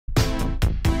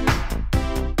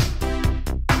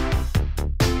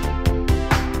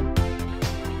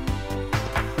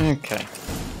Okay.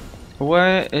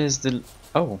 Where is the...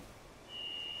 Oh.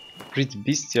 Read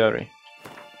bestiary.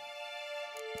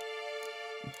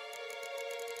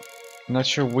 Not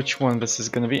sure which one this is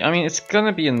gonna be. I mean, it's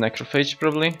gonna be a necrophage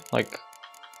probably. Like,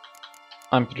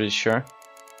 I'm pretty sure.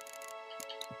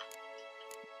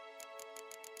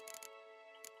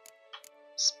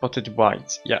 Spotted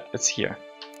white. Yeah, it's here.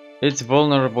 It's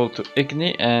vulnerable to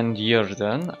Igni and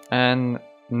Jordan and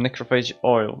necrophage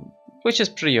oil, which is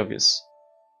pretty obvious.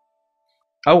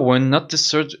 Oh, when not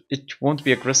disturbed, it won't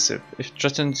be aggressive. If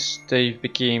threatened, they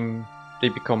become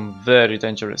very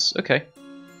dangerous. Okay.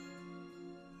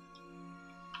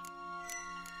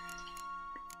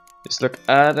 Just look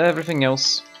at everything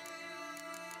else.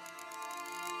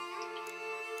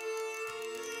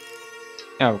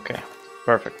 Okay,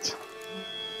 perfect.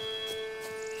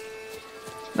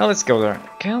 Now let's go there.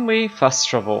 Can we fast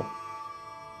travel?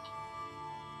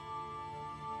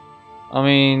 I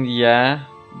mean, yeah,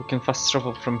 we can fast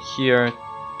travel from here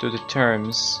to the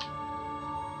terms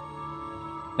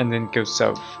and then go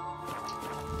south.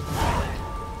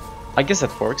 I guess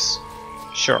that works.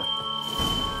 Sure.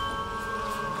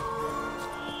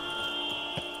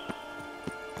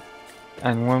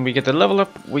 And when we get the level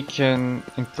up, we can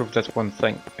improve that one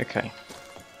thing. Okay.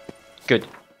 Good.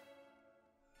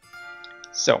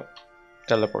 So,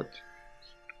 teleport.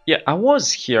 Yeah, I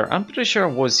was here. I'm pretty sure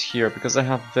I was here because I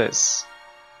have this.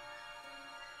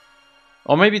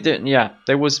 Or maybe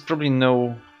there was probably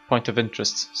no point of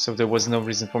interest, so there was no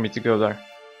reason for me to go there.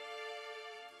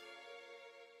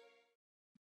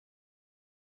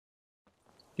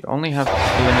 You only have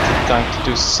limited time to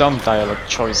do some dialogue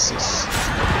choices.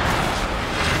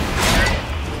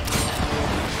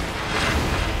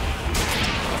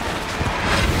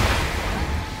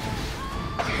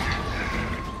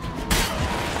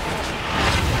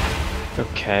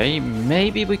 Okay,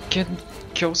 maybe we can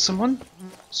kill someone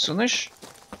soonish,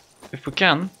 if we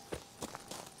can.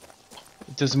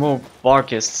 There's more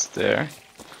Vargists there.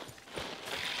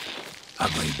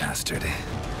 Ugly bastard.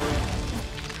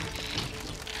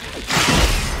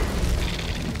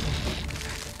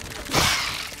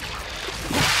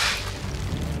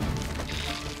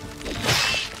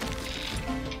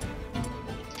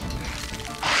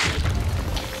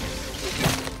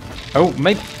 Oh,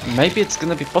 maybe it's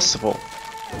gonna be possible.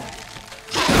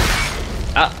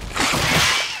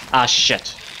 Ah,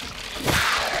 shit.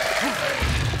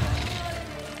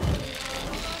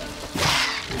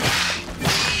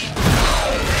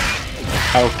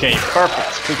 Okay,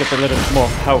 perfect. We get a little bit more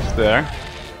health there.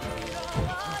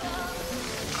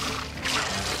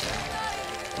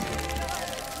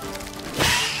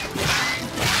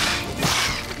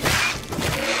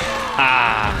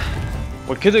 Ah,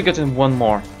 we could have gotten one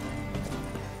more.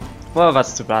 Well,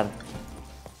 that's too bad.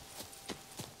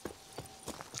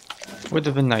 Would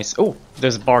have been nice. Oh,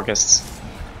 there's Barghists.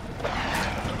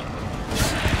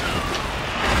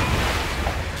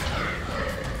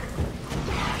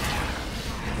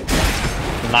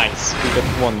 Nice, we got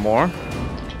one more.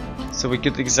 So we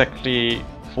get exactly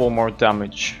 4 more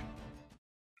damage.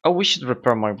 Oh, we should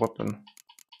repair my weapon.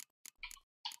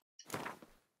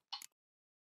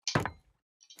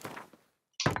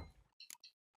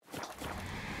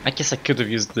 I guess I could have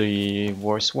used the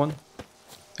worse one.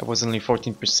 I was only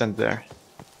 14% there.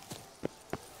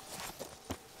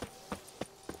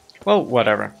 Well,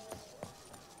 whatever.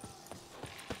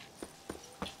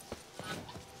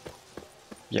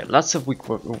 Yeah, lots of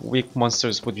weak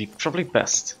monsters would be probably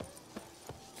best.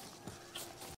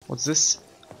 What's this?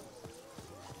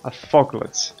 A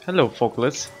foglet. Hello,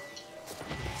 foglet.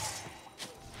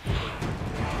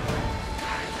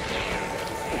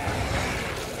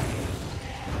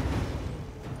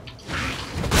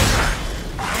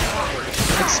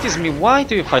 Excuse me, why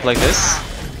do you fight like this?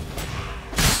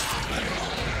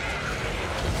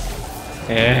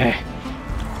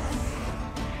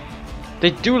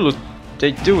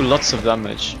 They do lots of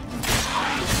damage.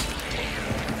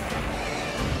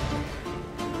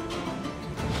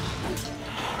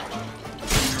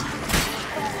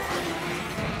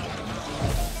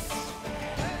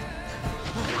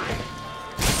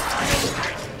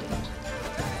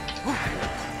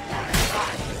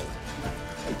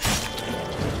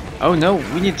 Oh no,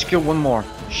 we need to kill one more.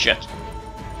 Shit.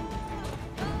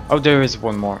 Oh, there is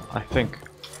one more, I think.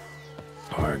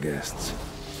 Barghists.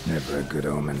 Never a good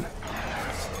omen.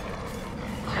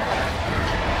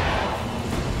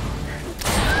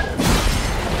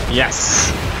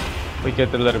 Yes! We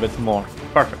get a little bit more.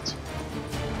 Perfect.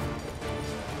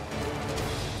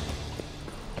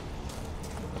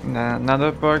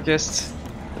 Another Barghist.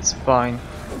 That's fine.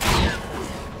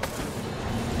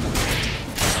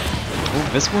 Oh,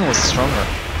 this one was stronger.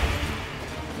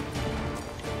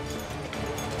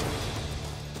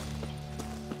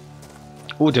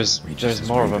 Oh, there's Regis'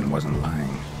 more of raven them. wasn't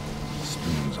lying.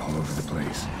 Spoons all over the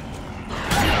place.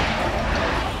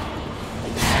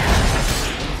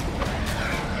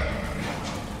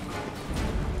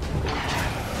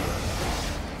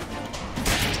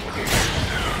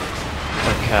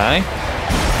 Okay.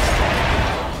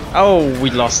 Oh, we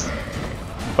lost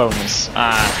bonus.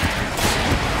 Ah.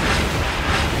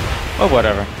 Oh,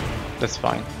 whatever. That's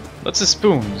fine. Lots of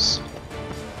spoons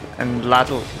and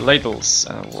ladles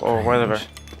or whatever.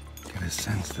 Get a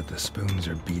sense that the spoons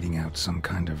are beating out some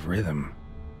kind of rhythm,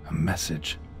 a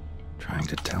message, trying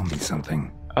to tell me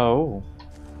something. Oh.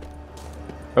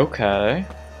 Okay.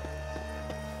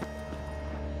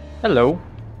 Hello.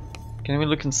 Can we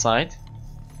look inside?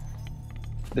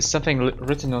 There's something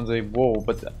written on the wall,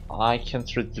 but I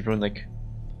can't read the runic.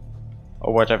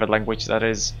 Or whatever language that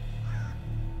is.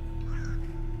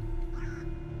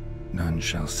 None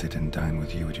shall sit and dine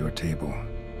with you at your table.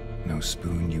 No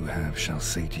spoon you have shall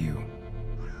say to you.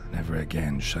 Never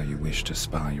again shall you wish to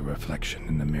spy your reflection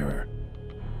in the mirror.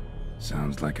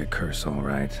 Sounds like a curse, all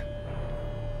right.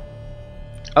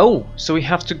 Oh, so we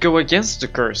have to go against the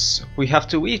curse. We have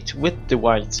to eat with the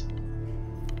white.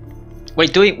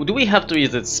 Wait, do we have to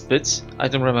eat its spit? I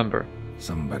don't remember.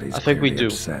 Somebody's I think we clearly do.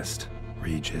 obsessed.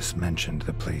 Regis mentioned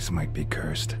the place might be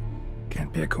cursed.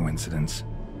 Can't be a coincidence.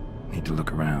 Need to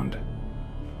look around.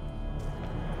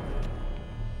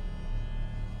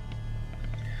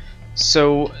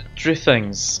 So, three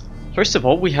things. First of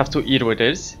all, we have to eat with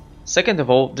it. Second of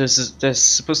all, there's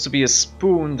supposed to be a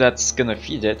spoon that's gonna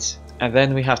feed it. And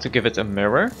then we have to give it a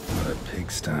mirror. What a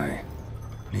pigsty.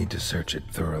 Need to search it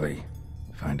thoroughly.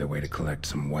 Find a way to collect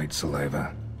some white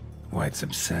saliva. White's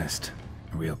obsessed.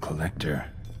 A real collector.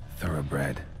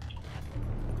 Thoroughbred.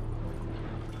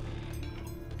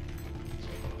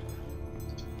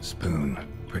 Spoon.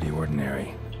 Pretty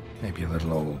ordinary. Maybe a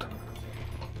little old.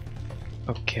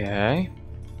 Okay.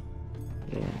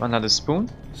 Another spoon.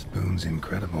 Spoon's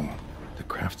incredible. The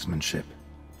craftsmanship.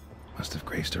 Must have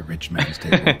graced a rich man's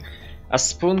table. A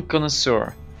spoon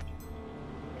connoisseur.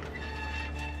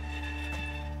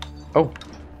 Oh.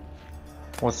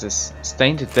 What's this?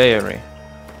 Stained diary.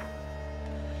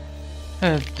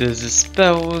 This is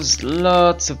spells,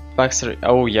 lots of backstory.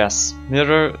 Oh yes.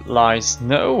 Mirror, lies,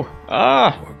 no.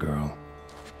 Ah! Poor girl.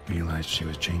 Realized she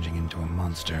was changing into a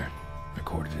monster.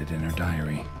 Recorded it in her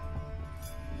diary.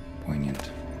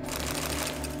 Poignant.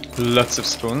 Lots of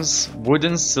spoons.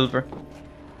 Wooden, silver.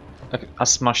 A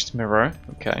smashed mirror.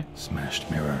 Okay. Smashed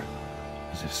mirror.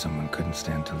 As if someone couldn't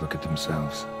stand to look at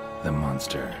themselves. The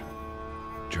monster.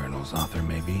 Journal's author,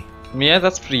 maybe? Yeah,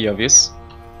 that's pretty obvious.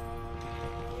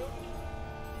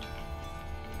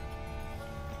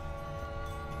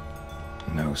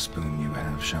 No spoon you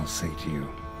have shall say to you.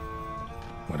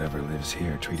 Whatever lives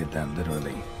here treated that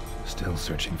literally. Still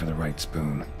searching for the right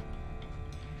spoon.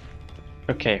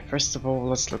 Okay, first of all,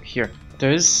 let's look here.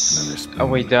 There's Another spoon. a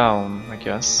way down, I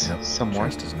guess. Yep, Somewhere.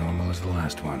 just as normal as the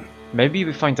last one. Maybe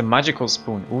we find a magical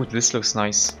spoon. Ooh, this looks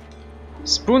nice.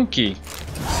 Spoon key.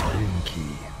 Spoon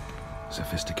key.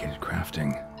 Sophisticated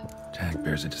crafting. Tag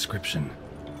bears a description.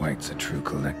 White's a true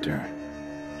collector.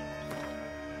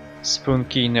 Spoon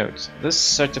key note. This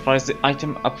certifies the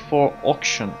item up for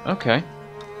auction. Okay.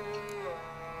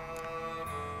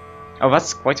 Oh,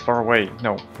 that's quite far away.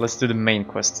 No, let's do the main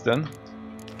quest then.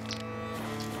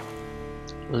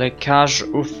 Le Cage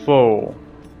au Faux.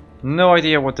 No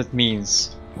idea what that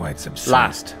means. White's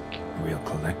obsessed. Real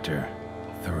collector.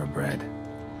 Thoroughbred.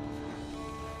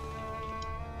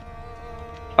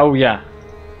 Oh yeah,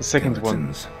 the second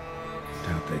one. Skeletons.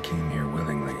 Doubt they came here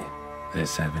willingly.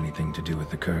 This have anything to do with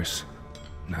the curse?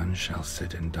 None shall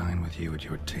sit and dine with you at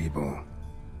your table.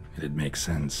 It'd make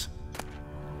sense.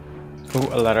 Oh,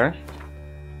 a letter.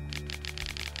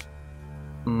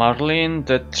 Marlene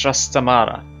de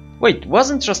Trastamara. Wait,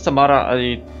 wasn't Trastamara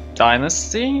a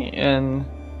dynasty in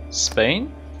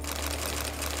Spain?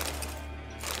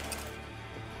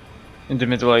 In the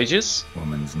Middle Ages?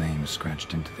 Woman's name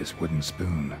scratched into this wooden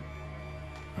spoon.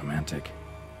 Romantic.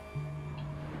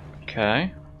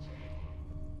 Okay.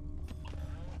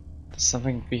 There's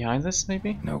something behind this,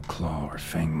 maybe? No claw or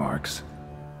fang marks.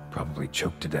 Probably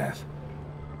choked to death.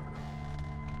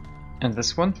 And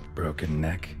this one? Broken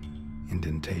neck.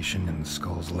 Indentation in the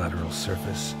skull's lateral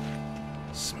surface.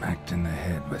 Smacked in the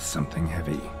head with something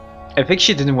heavy. I think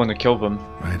she didn't want to kill them.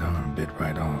 Right arm bit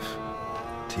right off.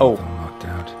 Teeth Oh. all knocked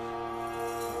out.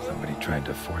 Somebody tried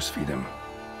to force feed him.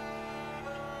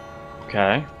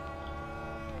 Okay.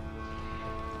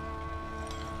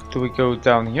 Do we go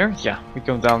down here? Yeah, we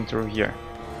go down through here.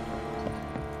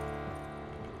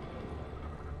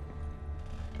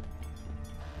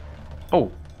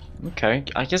 Oh, Okay,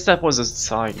 I guess that was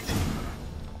outside.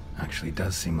 Actually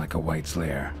does seem like a White's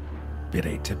lair. Bit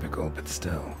atypical, but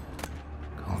still.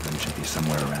 Cauldron should be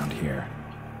somewhere around here.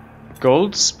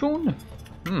 Gold spoon?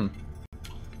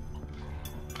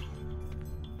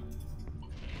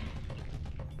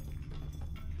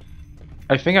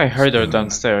 I think I heard her Spoon,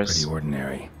 downstairs. Pretty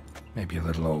ordinary. Maybe a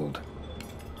little old.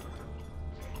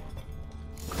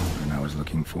 Cauldron I was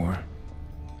looking for.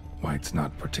 White's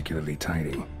not particularly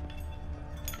tidy.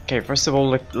 Okay, first of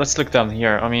all, let's look down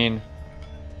here. I mean,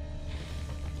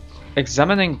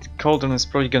 examining the cauldron is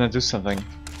probably gonna do something.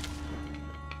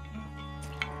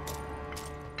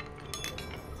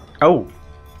 Oh!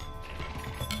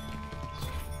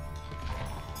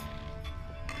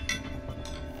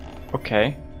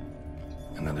 Okay.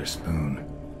 Another spoon.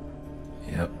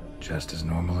 Yep, just as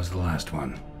normal as the last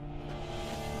one.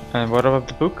 And what about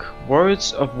the book?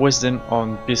 Words of wisdom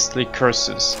on beastly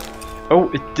curses. Oh,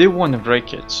 it did want to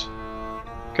break it.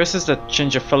 Curses that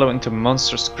change a fellow into a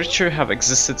monstrous creature have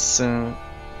existed since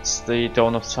the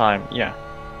dawn of time. Yeah.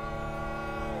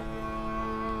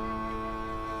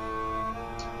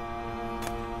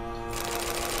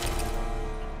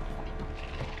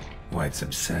 White's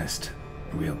obsessed.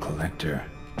 Real collector.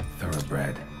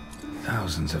 Thoroughbred.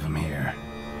 Thousands of them here.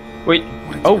 Wait,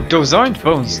 White's oh, been those collected aren't for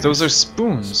bones, years. those are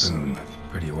spoons. Spoon.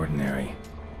 Pretty ordinary.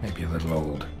 Maybe a little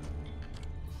old.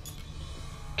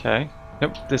 Okay,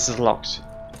 nope, this is locked.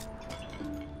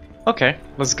 Okay,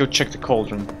 let's go check the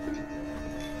cauldron.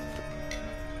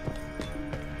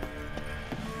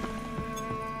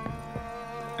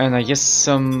 And I guess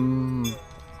some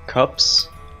cups.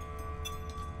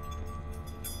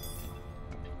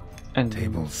 And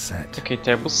Table's set. okay,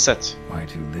 table set. White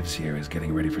who lives here is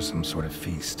getting ready for some sort of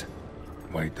feast.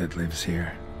 White that lives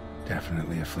here,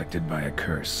 definitely afflicted by a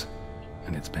curse,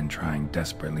 and it's been trying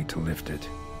desperately to lift it.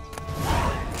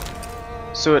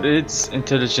 So it is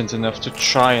intelligent enough to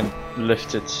try and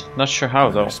lift it. Not sure how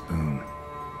Another though. spoon.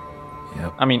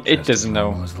 Yep. I mean, it just doesn't as know.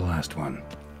 normal as the last one.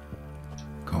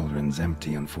 Cauldron's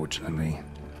empty, unfortunately.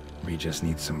 We just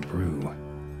need some brew.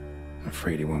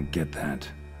 Afraid he won't get that.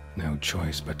 No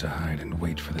choice but to hide and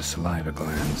wait for the saliva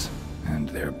glands and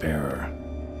their bearer.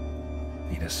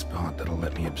 Need a spot that'll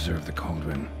let me observe the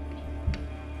cauldron.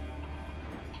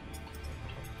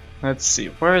 Let's see,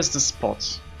 where is the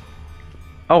spot?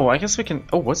 Oh, I guess we can...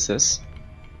 Oh, what's this?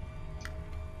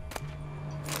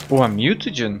 Oh, a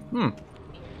mutagen.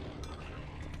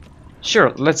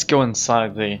 Sure, let's go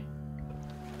inside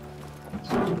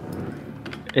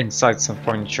inside some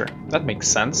furniture. That makes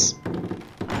sense.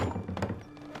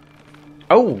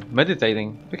 Oh,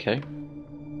 meditating. Okay.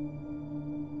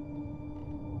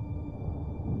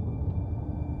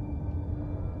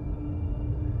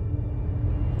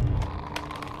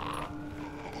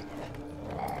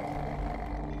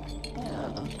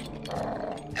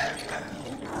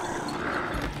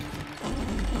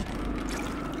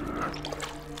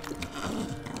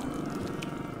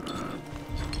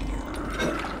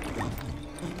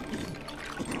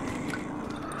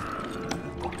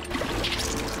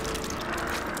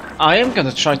 I am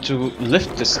gonna try to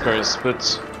lift this curse, but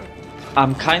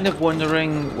I'm kind of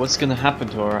wondering what's gonna happen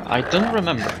to her. I don't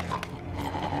remember.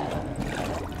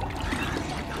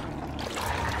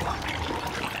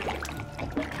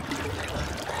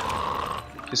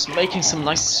 Just making some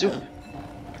nice soup.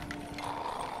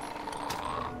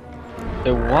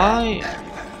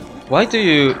 Why do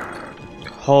you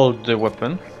hold the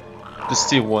weapon? The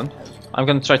steel one. I'm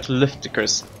gonna try to lift the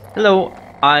curse. Hello,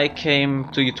 I came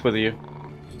to eat with you.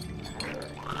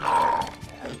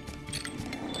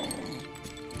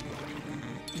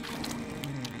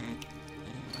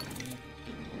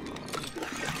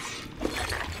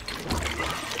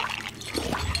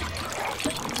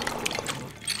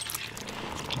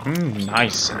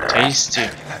 Nice and tasty.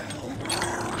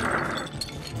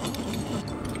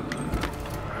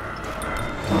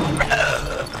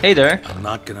 Hey there. I'm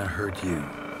not gonna hurt you.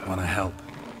 Wanna help?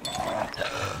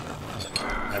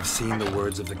 I've seen the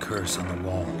words of the curse on the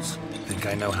walls. Think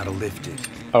I know how to lift it.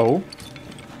 Oh.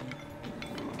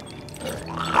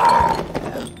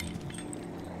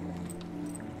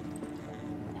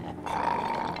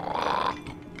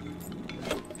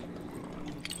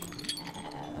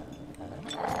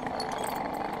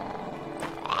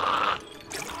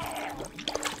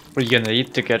 We're gonna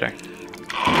eat together.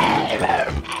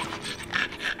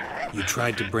 You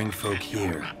tried to bring folk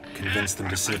here, convince them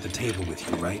to sit at the table with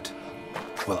you, right?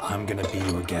 Well, I'm gonna be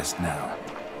your guest now.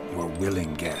 Your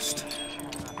willing guest.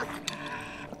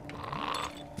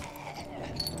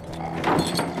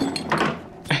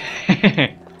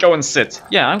 Go and sit.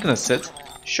 Yeah, I'm gonna sit.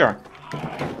 Sure.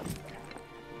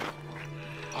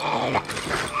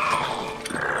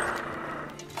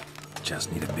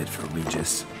 for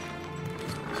Regis.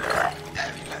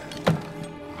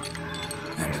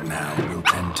 And now we'll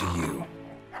tend to you.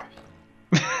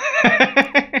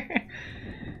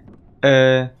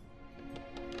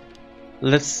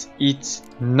 Let's eat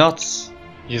not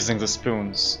using the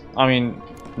spoons. I mean,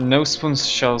 no spoons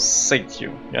shall sate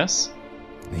you, yes?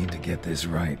 Need to get this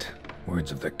right.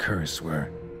 Words of the curse were,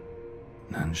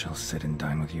 none shall sit and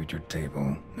dine with you at your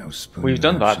table. No spoon We've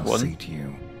done that shall one. sate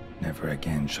you. Never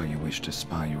again shall you wish to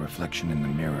spy your reflection in the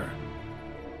mirror.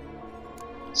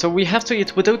 So we have to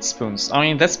eat without spoons. I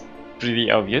mean, that's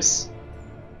pretty obvious.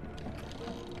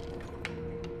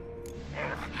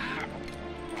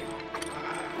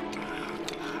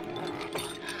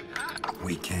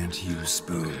 We can't use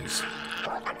spoons.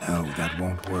 No, that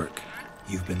won't work.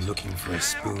 You've been looking for a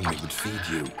spoon that would feed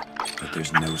you, but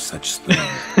there's no such spoon.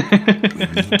 We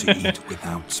need to eat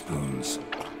without spoons.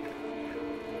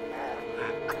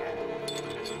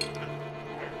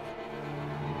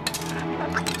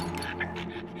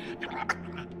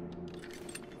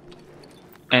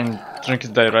 And drink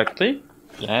it directly.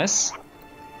 Yes.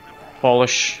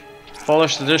 Polish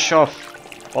the dish off.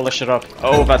 Polish it off.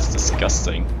 Oh, that's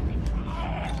disgusting.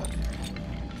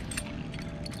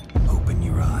 Open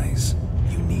your eyes.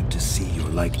 You need to see your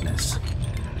likeness.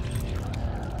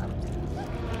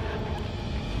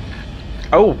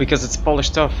 Oh, because it's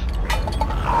polished off.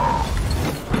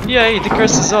 Yay, the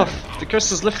curse is off. The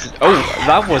curse is lifted. Oh,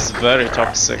 that was very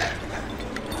toxic.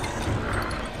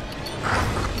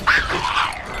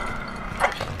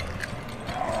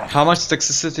 How much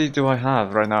toxicity do I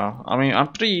have right now? I mean, I'm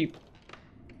pretty...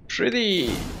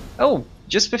 Oh,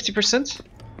 just 50%?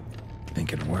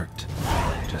 Think it worked.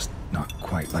 Just not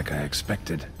quite like I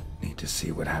expected. Need to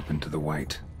see what happened to the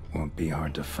white. Won't be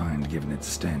hard to find given its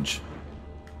stench.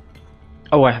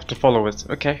 Oh, I have to follow it.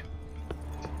 Okay.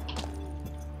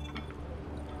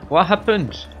 What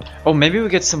happened? Oh, maybe we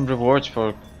get some rewards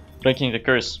for breaking the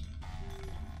curse.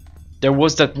 There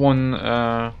was that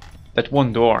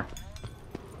one door.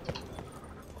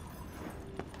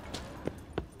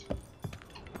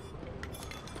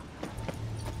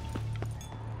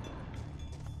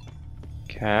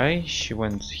 Okay, she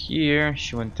went here,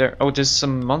 she went there. Oh, there's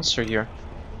some monster here.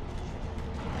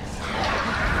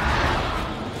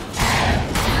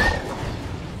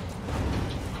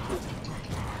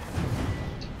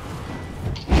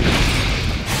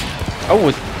 Oh,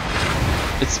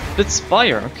 it spits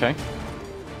fire, okay.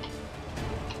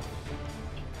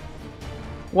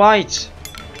 White!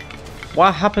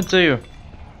 What happened to you?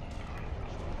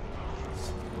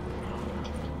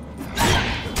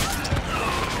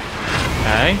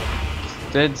 Okay,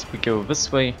 dead. We go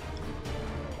this way.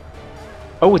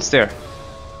 Oh, it's there.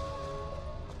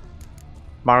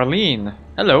 Marlene,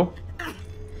 hello.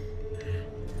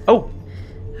 Oh,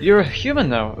 you're a human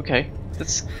now. Okay,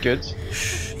 that's good.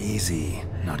 Shh, easy.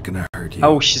 Not gonna hurt you.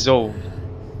 Oh, she's old.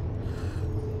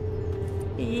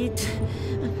 Eat.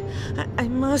 I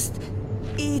must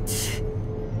eat.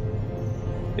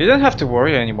 You don't have to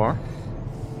worry anymore.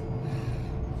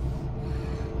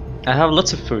 I have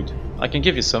lots of food. I can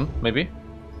give you some, maybe.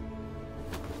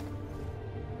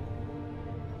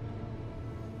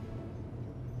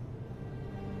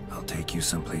 I'll take you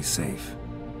someplace safe.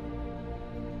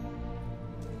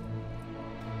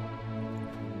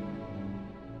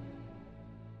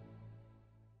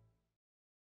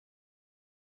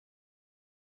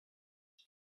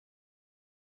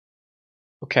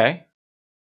 Okay.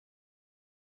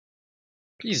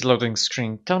 Please, loading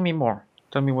screen. Tell me more.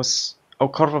 Tell me what's... Oh,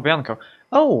 Corvo Bianco.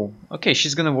 Oh, okay,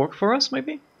 she's gonna work for us,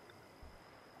 maybe?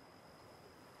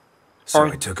 So Or-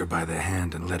 I took her by the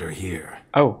hand and led her here.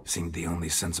 Oh, Seemed the only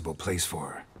sensible place for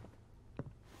her.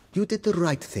 You did the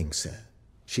right thing, sir.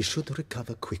 She should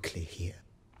recover quickly here.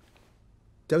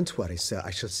 Don't worry, sir.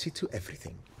 I shall see to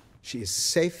everything. She is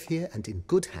safe here and in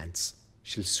good hands.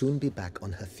 She'll soon be back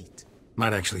on her feet.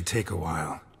 Might actually take a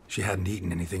while. She hadn't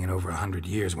eaten anything in over 100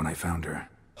 years when I found her.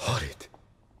 Horrid.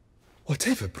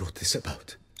 Whatever brought this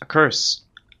about? a curse.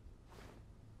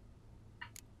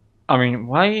 I mean,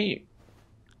 why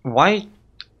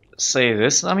say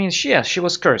this? I mean, she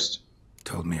was cursed.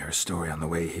 Told me her story on the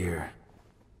way here.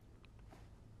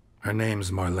 Her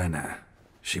name's Marlena.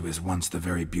 She was once the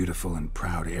very beautiful and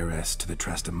proud heiress to the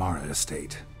Trastamara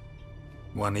estate.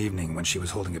 One evening, when she was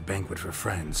holding a banquet for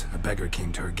friends, a beggar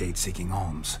came to her gate seeking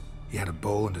alms. He had a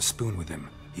bowl and a spoon with him.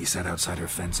 He sat outside her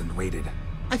fence and waited.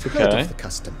 I've heard Okay. of the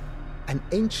custom. An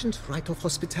ancient rite of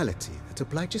hospitality that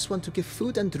obliges one to give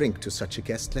food and drink to such a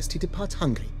guest lest he depart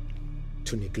hungry.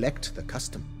 To neglect the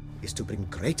custom is to bring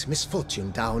great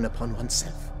misfortune down upon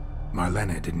oneself.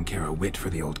 Marlena didn't care a whit for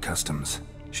the old customs.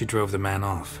 She drove the man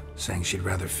off, saying she'd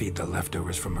rather feed the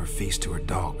leftovers from her feast to her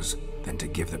dogs than to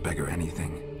give the beggar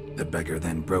anything. The beggar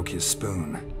then broke his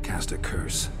spoon, cast a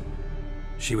curse.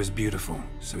 She was beautiful,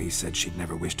 so he said she'd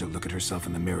never wish to look at herself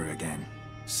in the mirror again.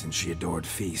 Since she adored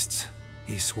feasts,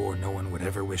 he swore no one would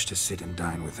ever wish to sit and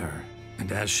dine with her.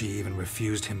 And as she even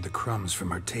refused him the crumbs from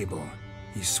her table,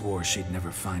 he swore she'd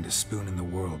never find a spoon in the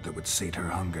world that would sate her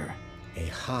hunger. A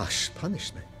harsh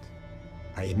punishment.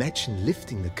 I imagine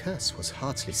lifting the curse was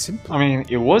hardly simple. I mean,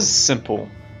 it was simple.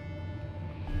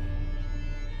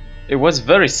 It was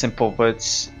very simple,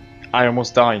 but I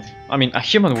almost died. I mean, a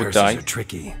human would Curses die. are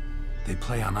tricky. They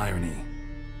play on irony.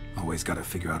 Always gotta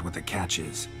figure out what the catch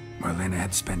is. Marlena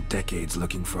had spent decades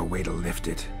looking for a way to lift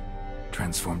it.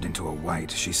 Transformed into a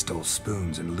wight, she stole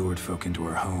spoons and lured folk into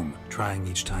her home, trying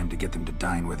each time to get them to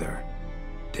dine with her.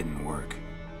 Didn't work.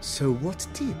 So what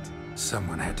did?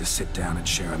 Someone had to sit down and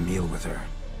share a meal with her,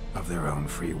 of their own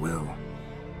free will.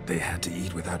 They had to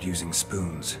eat without using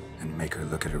spoons, and make her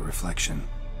look at her reflection.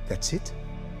 That's it?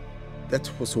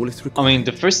 That was all it I required? mean,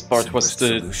 the first part was Simplest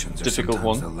the solutions are difficult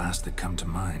sometimes one. the last that come to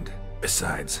mind.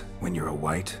 Besides, when you're a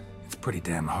wight, it's pretty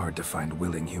damn hard to find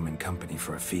willing human company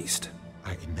for a feast.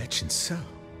 I imagine so.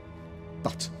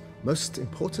 But, most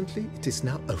importantly, it is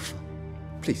now over.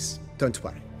 Please, don't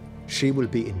worry. She will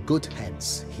be in good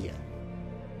hands here.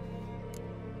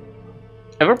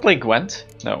 Ever play Gwent?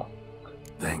 No.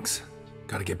 Thanks.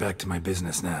 Gotta get back to my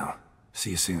business now.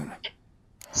 See you soon.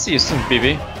 See you soon,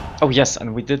 baby. Oh yes,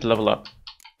 and we did level up.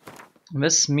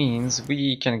 This means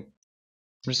we can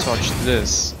research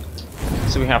this.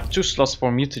 So we have 2 slots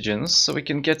for mutagens, so we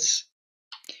can get...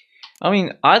 I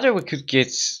mean, either we could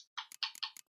get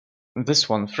this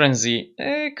one, Frenzy.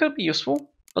 It could be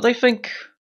useful, but I think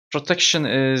protection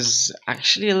is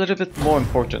actually a little bit more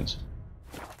important.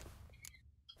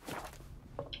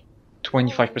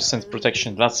 25%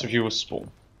 protection, that's useful.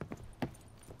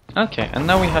 Okay, and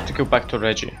now we have to go back to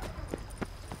Reggie.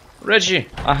 Reggie,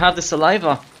 I had the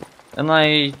saliva, and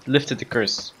I lifted the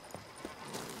curse.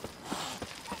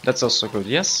 That's also good,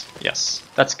 yes? Yes,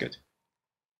 that's good.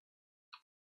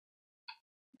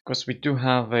 Because we do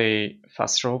have a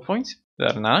fast roll point,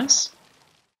 very nice.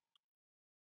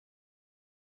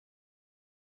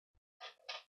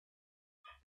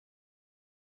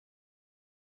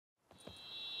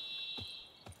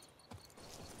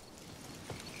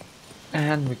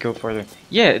 And we go further.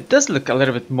 Yeah, it does look a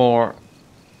little bit more...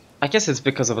 I guess it's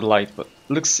because of the light, but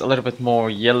it looks a little bit more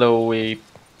yellowy,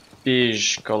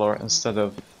 beige color instead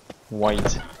of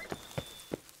white.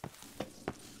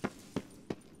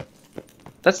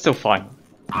 That's still fine.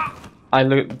 I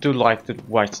do like the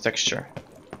white texture.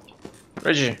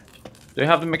 Reggie, do you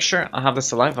have the mixture? I have the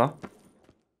saliva.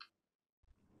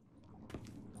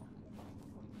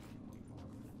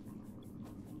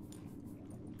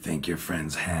 Think your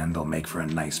friend's hand will make for a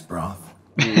nice broth?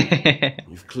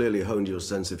 You've clearly honed your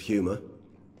sense of humor.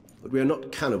 But we are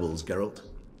not cannibals, Geralt.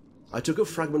 I took a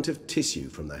fragment of tissue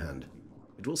from the hand.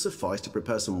 It will suffice to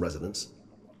prepare some resonance.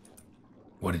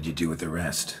 What did you do with the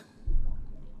rest?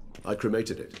 I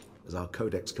cremated it, as our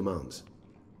codex commands.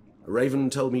 Raven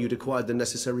told me you'd acquired the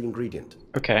necessary ingredient.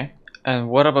 Okay, and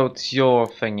what about your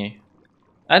thingy?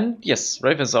 And yes,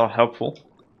 ravens are helpful.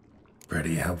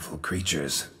 Pretty helpful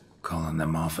creatures. Call on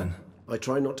them often? I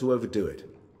try not to overdo it.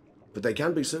 But they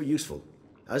can be so useful,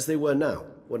 as they were now,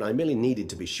 when I merely needed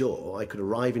to be sure I could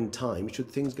arrive in time should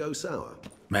things go sour.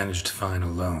 Managed fine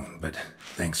alone, but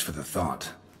thanks for the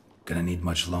thought. Gonna need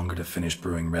much longer to finish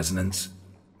brewing resonance?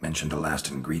 Mentioned the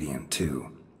last ingredient,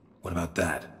 too. What about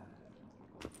that?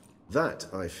 That,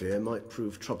 I fear, might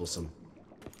prove troublesome.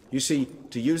 You see,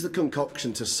 to use the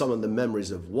concoction to summon the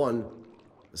memories of one,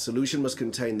 the solution must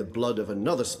contain the blood of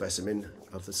another specimen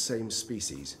of the same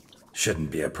species.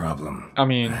 Shouldn't be a problem. I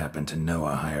mean... I happen to know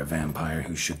a higher vampire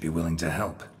who should be willing to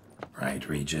help. Right,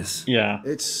 Regis? Yeah.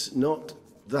 It's not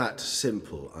that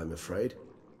simple, I'm afraid.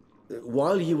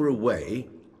 While you were away,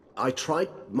 I tried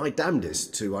my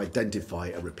damnedest to identify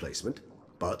a replacement,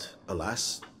 but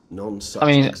alas, none such I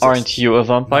mean, exists. aren't you a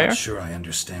vampire? Not sure I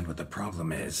understand what the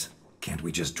problem is. Can't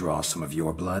we just draw some of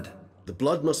your blood? The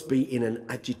blood must be in an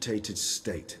agitated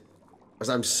state. As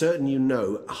I'm certain you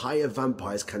know, higher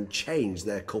vampires can change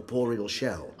their corporeal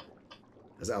shell.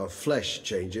 As our flesh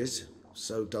changes,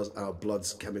 so does our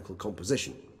blood's chemical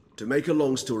composition. To make a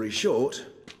long story short,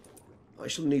 I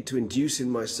shall need to induce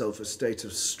in myself a state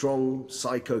of strong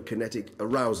psychokinetic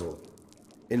arousal.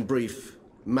 In brief,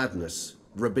 madness,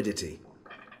 rabidity.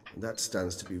 And that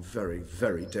stands to be very,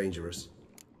 very dangerous.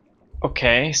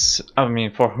 Okay, so, I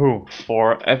mean, for who?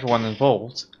 For everyone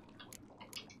involved?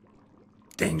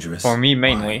 Dangerous? For me,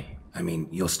 mainly. Why? I mean,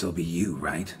 you'll still be you,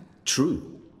 right?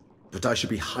 True. but I should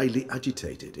be highly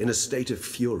agitated, in a state of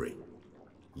fury.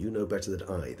 You know better than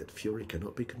I that fury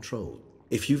cannot be controlled.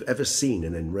 If you've ever seen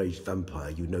an enraged vampire,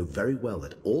 you know very well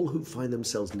that all who find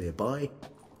themselves nearby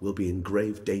will be in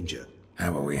grave danger.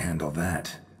 How will we handle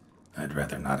that? I'd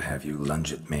rather not have you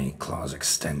lunge at me, claws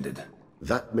extended.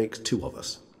 That makes two of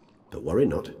us. But worry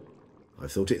not.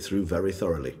 I've thought it through very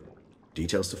thoroughly.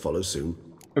 Details to follow soon.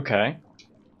 Okay.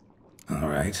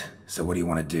 Alright, so what do you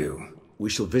want to do? We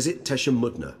shall visit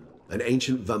Teshamudna, an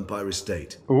ancient vampire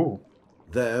estate. Ooh.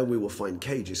 There we will find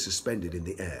cages suspended in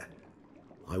the air.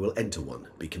 I will enter one,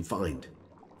 be confined.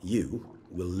 You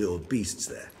will lure beasts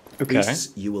there. Okay.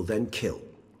 Beasts you will then kill.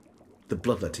 The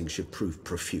bloodletting should prove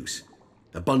profuse.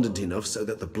 Abundant enough so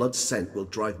that the blood scent will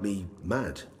drive me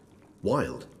mad.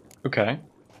 Wild. Okay.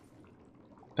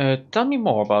 Tell me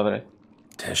more about it.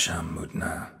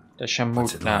 Teshamudna. Teshamudna.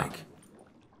 What's it like?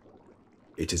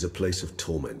 It is a place of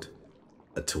torment.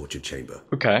 A torture chamber.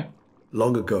 Okay.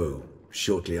 Long ago,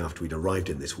 shortly after we'd arrived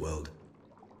in this world,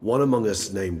 one among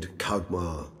us named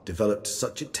Kagmar developed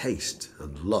such a taste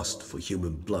and lust for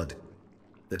human blood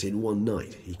that in one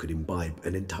night he could imbibe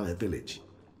an entire village.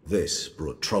 This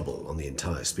brought trouble on the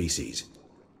entire species.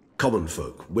 Common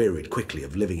folk wearied quickly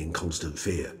of living in constant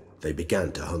fear. They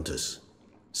began to hunt us,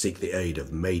 seek the aid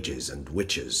of mages and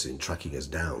witches in tracking us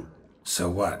down. So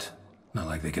what? Not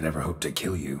like they could ever hope to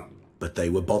kill you. But they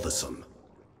were bothersome.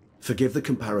 Forgive the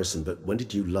comparison, but when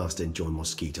did you last enjoy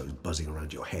mosquitoes buzzing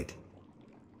around your head?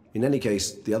 In any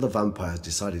case, the other vampires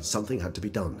decided something had to be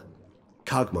done.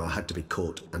 Kagmar had to be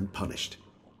caught and punished.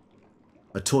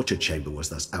 A torture chamber was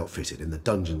thus outfitted in the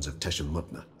dungeons of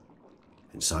Teshamudna.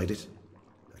 Inside it,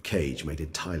 a cage made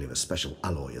entirely of a special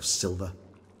alloy of silver,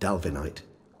 dalvinite,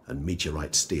 and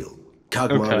meteorite steel.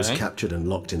 Kagmar was captured and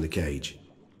locked in the cage.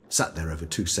 Sat there over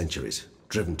 2 centuries,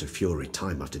 driven to fury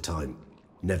time after time,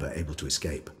 never able to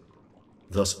escape.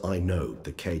 Thus I know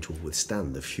the cage will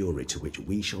withstand the fury to which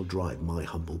we shall drive my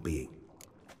humble being.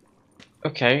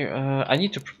 Okay, I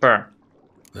need to prepare.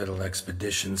 Little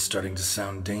expedition's starting to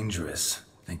sound dangerous.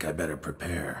 Think I better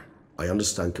prepare. I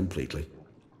understand completely.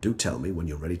 Do tell me when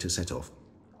you're ready to set off.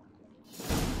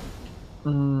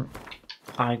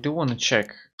 I do want to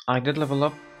check. I did level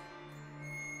up.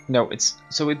 No, it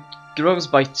grows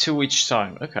by 2 each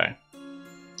time. Okay.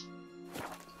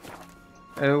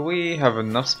 We have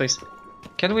enough space.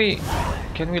 Can we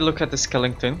look at the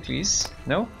skeleton, please?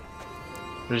 No?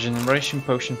 Regeneration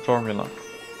potion formula.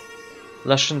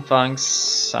 Lashen fangs,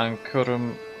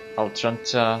 Sancorum,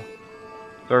 Altranta,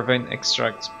 Vervain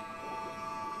extract,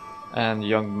 and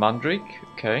young mandrake.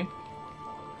 Okay.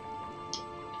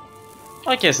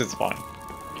 I guess it's fine.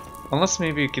 Unless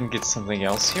maybe you can get something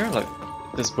else here, like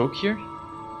this book here.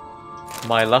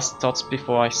 My last thoughts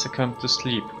before I succumb to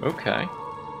sleep. Okay.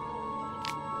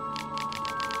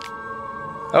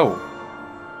 Oh.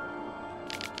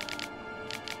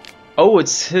 Oh,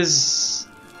 it's his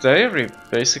diary,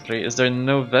 basically. Is there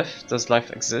no death? Does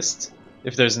life exist?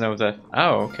 If there's no death.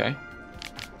 Oh, okay.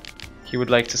 He would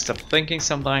like to stop thinking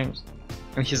sometimes,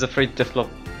 and he's afraid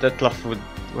Deathloff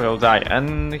will die,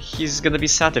 and he's gonna be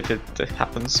sad if it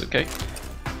happens, okay?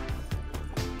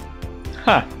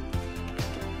 Huh.